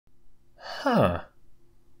Huh.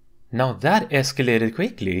 Now that escalated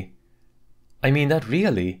quickly. I mean, that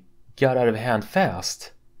really got out of hand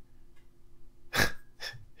fast.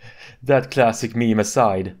 That classic meme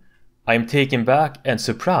aside, I am taken back and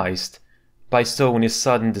surprised by Sony's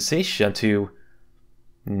sudden decision to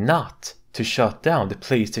not to shut down the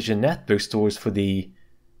PlayStation Network stores for the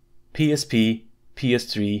PSP,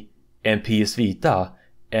 PS3 and PS Vita,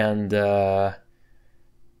 and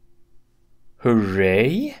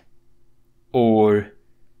hooray? Or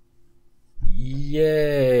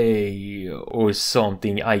yay? Or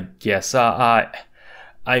something, I guess. I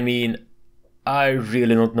mean, I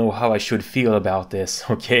really don't know how I should feel about this,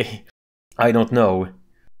 okay? I don't know.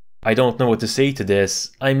 I don't know what to say to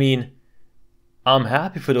this. I mean, I'm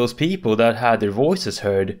happy for those people that had their voices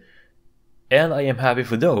heard, and I am happy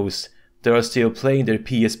for those that are still playing their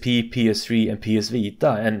PSP, PS3 and PS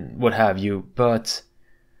Vita and what have you, but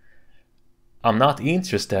I'm not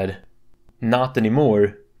interested. Not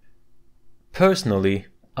anymore. Personally,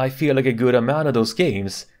 I feel like a good amount of those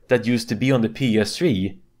games that used to be on the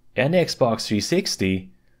PS3 and Xbox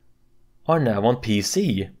 360 are now on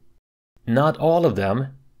PC. Not all of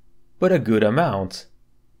them, but a good amount.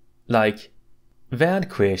 Like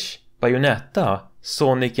Vanquish, Bayonetta,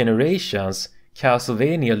 Sonic Generations,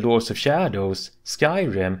 Castlevania Lords of Shadows,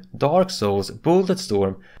 Skyrim, Dark Souls,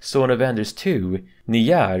 Bulletstorm, Zone of Enders 2,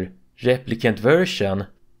 Nier, Replicant Version.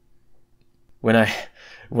 When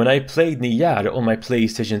I played Nier on my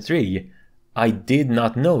PlayStation 3, I did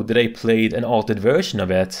not know that I played an altered version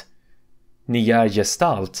of it. Nier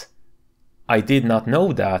Gestalt. I did not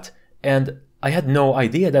know that, and I had no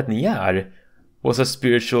idea that Nier was a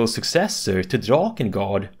spiritual successor to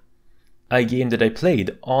Drakengard, a game that I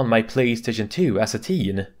played on my PlayStation 2 as a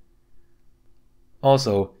teen.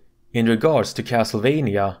 Also, in regards to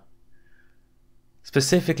Castlevania,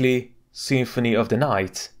 specifically Symphony of the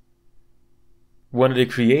Night, one of the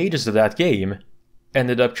creators of that game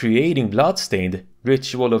ended up creating Bloodstained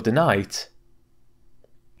Ritual of the Night.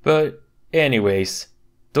 But anyways,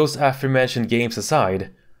 those aforementioned games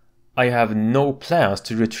aside, I have no plans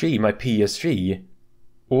to retrieve my PS3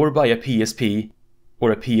 or buy a PSP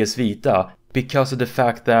or a PS Vita because of the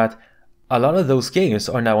fact that a lot of those games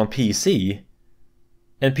are now on PC.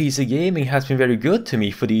 And PC gaming has been very good to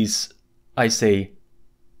me for these, I say,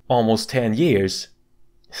 almost 10 years.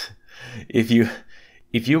 If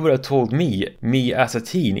you would have told me as a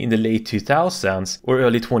teen in the late 2000s or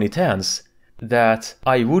early 2010s, that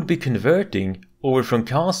I would be converting over from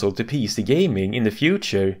console to PC gaming in the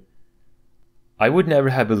future, I would never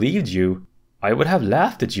have believed you. I would have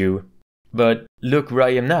laughed at you. But look where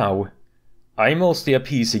I am now. I'm mostly a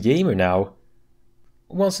PC gamer now.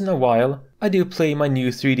 Once in a while, I do play my new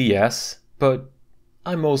 3DS, but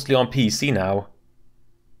I'm mostly on PC now.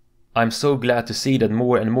 I'm so glad to see that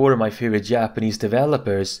more and more of my favorite Japanese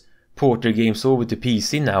developers port their games over to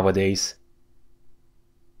PC nowadays.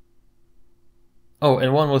 Oh,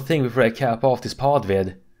 and one more thing before I cap off this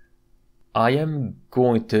podvid. I am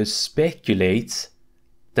going to speculate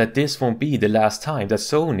that this won't be the last time that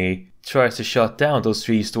Sony tries to shut down those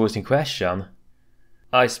 3 stores in question.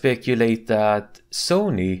 I speculate that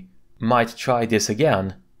Sony might try this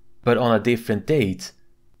again, but on a different date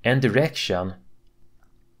and direction.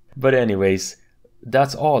 But anyways,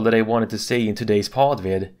 that's all that I wanted to say in today's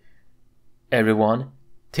podvid. Everyone,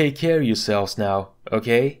 take care of yourselves now,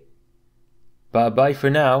 okay? Bye bye for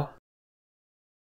now.